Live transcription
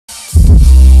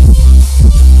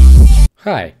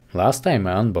Hi, last time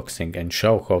I unboxing and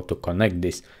show how to connect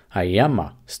this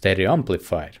AIYIMA stereo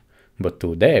amplifier, but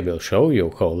today I will show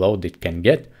you how loud it can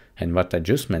get and what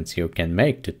adjustments you can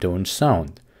make to tune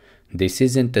sound. This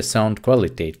isn't a sound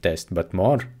quality test but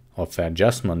more of an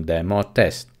adjustment demo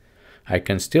test. I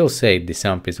can still say this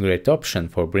amp is a great option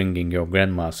for bringing your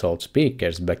grandma's old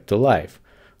speakers back to life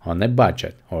on a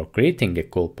budget or creating a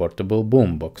cool portable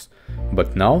boombox.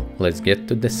 But now let's get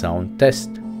to the sound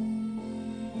test.